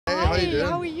How you doing?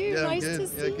 How are you? Yeah, nice I'm to good.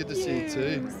 see you. Good to see you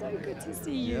too. So good to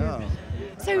see you. Yeah.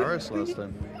 So, Paris last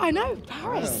time. I know,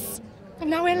 Paris. And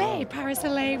now LA. Paris,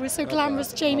 LA. We're so glamorous,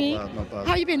 bad, Jamie. not bad.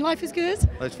 How you been? Life is good?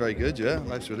 Life's very good, yeah.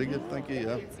 Life's really good, thank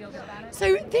you, yeah.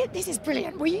 So this is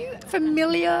brilliant. Were you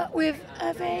familiar with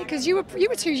Herve? Because you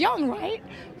were too young, right?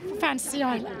 For Fantasy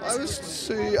Island.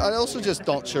 I also just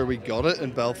not sure we got it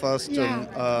in Belfast. Yeah.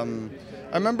 And,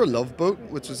 I remember Love Boat,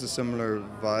 which was a similar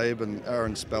vibe, and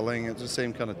Aaron Spelling, it was the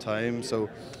same kind of time, so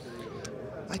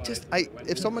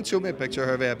if someone showed me a picture of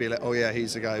Herve, I'd be like, oh yeah,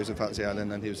 he's the guy who's in Fantasy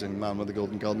Island and he was in Man with the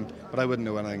Golden Gun, but I wouldn't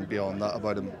know anything beyond that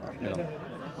about him, you know.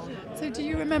 So do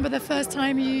you remember the first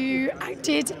time you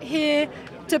acted here?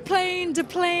 The plane,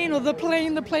 or the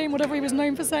plane, whatever he was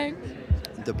known for saying?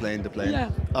 The plane.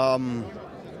 Yeah.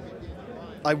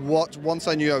 Once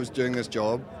I knew I was doing this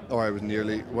job, or I was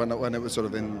nearly, when it was sort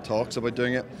of in talks about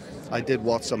doing it, I did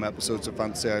watch some episodes of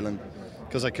Fantasy Island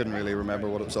because I couldn't really remember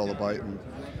what it was all about. And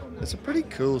it's a pretty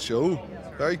cool show,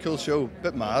 very cool show,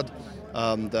 bit mad,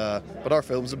 and but our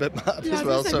film's a bit mad as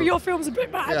well. So your film's a bit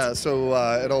mad. Yeah, so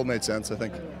it all made sense, I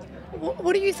think.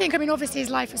 What do you think? I mean, obviously his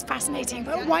life was fascinating,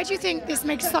 but why do you think this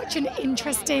makes such an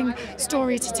interesting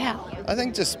story to tell? I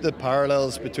think just the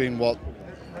parallels between what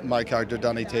my character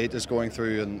Danny Tate is going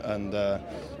through and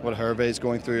what Herve is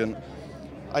going through, and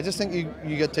I just think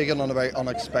you get taken on a very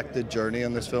unexpected journey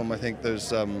in this film. I think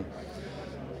there's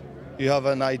you have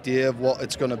an idea of what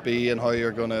it's going to be and how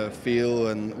you're going to feel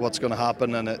and what's going to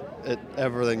happen, and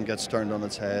everything gets turned on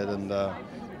its head, and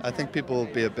I think people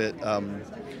will be a bit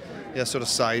sort of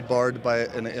sidebarred by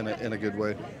it in a good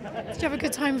way. Did you have a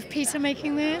good time with Peter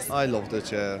making this? I loved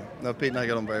it, yeah. No, Pete and I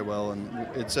got on very well, and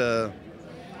it's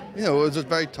it was a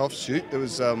very tough shoot. It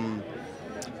was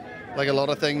like a lot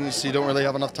of things, you don't really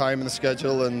have enough time in the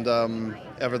schedule, and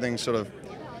everything's sort of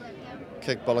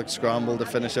kick bollock scramble to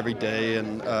finish every day,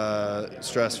 and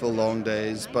stressful long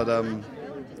days, but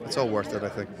it's all worth it, I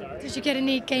think. Did you get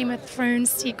any Game of Thrones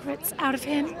secrets out of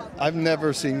him? I've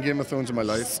never seen Game of Thrones in my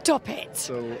life. Stop it.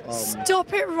 So,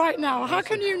 stop it right now. How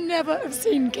can you never have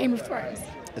seen Game of Thrones?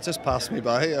 It just passed me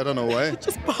by, I don't know why. It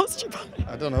just passed you by?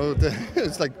 I don't know,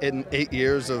 it's like in 8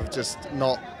 years of just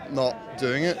not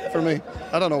doing it for me.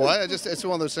 I don't know why, it's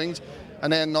one of those things.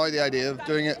 And then now the idea of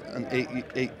doing it, and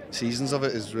eight seasons of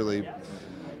it is really,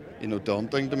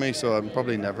 daunting to me, so I'm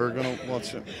probably never going to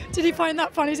watch it. Did he find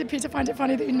that funny? Did Peter find it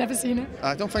funny that you'd never seen it?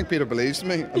 I don't think Peter believes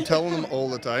me. I'm telling him all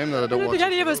the time that I don't watch it. I don't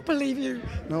think any of us believe you.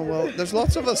 No, well, there's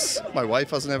lots of us. My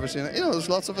wife has never seen it. There's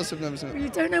lots of us who've never seen it. Well, you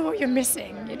don't know what you're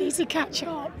missing. You need to catch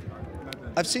up.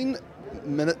 I've seen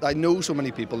I know so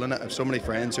many people in it. I have so many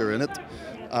friends who are in it,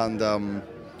 and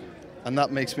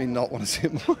that makes me not want to see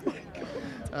it more.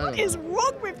 What is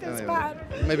wrong with this man?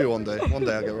 Maybe one day. One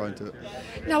day I'll get around to it.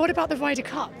 Now, what about the Ryder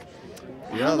Cup?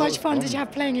 Yeah, How much fun did you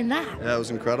have playing in that? Yeah, it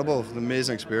was incredible. It was an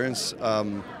amazing experience.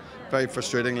 Very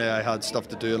frustratingly, I had stuff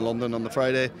to do in London on the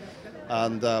Friday,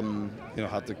 and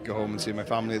had to go home and see my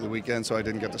family at the weekend, so I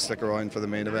didn't get to stick around for the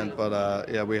main event. But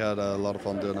yeah, we had a lot of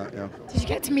fun doing it. Yeah. Did you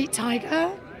get to meet Tiger?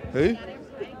 Who?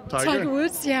 Tiger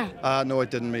Woods, yeah. No, I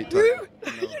didn't meet Tiger.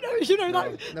 Who? You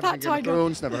know that Tiger.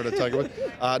 Thrones, never heard of Tiger Woods.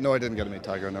 No, I didn't get to meet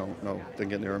Tiger. No, didn't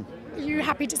get near him. Are you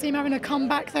happy to see him having a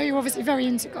comeback, though? You're obviously very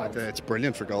into golf. It's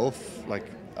brilliant for golf.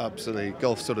 Like, absolutely,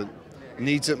 golf sort of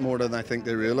needs it more than I think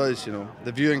they realise.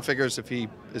 The viewing figures, if he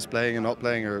is playing and not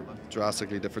playing, are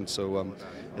drastically different. So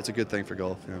it's a good thing for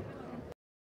golf. Yeah.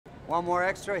 Want more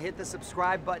extra? Hit the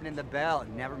subscribe button and the bell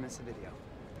and never miss a video.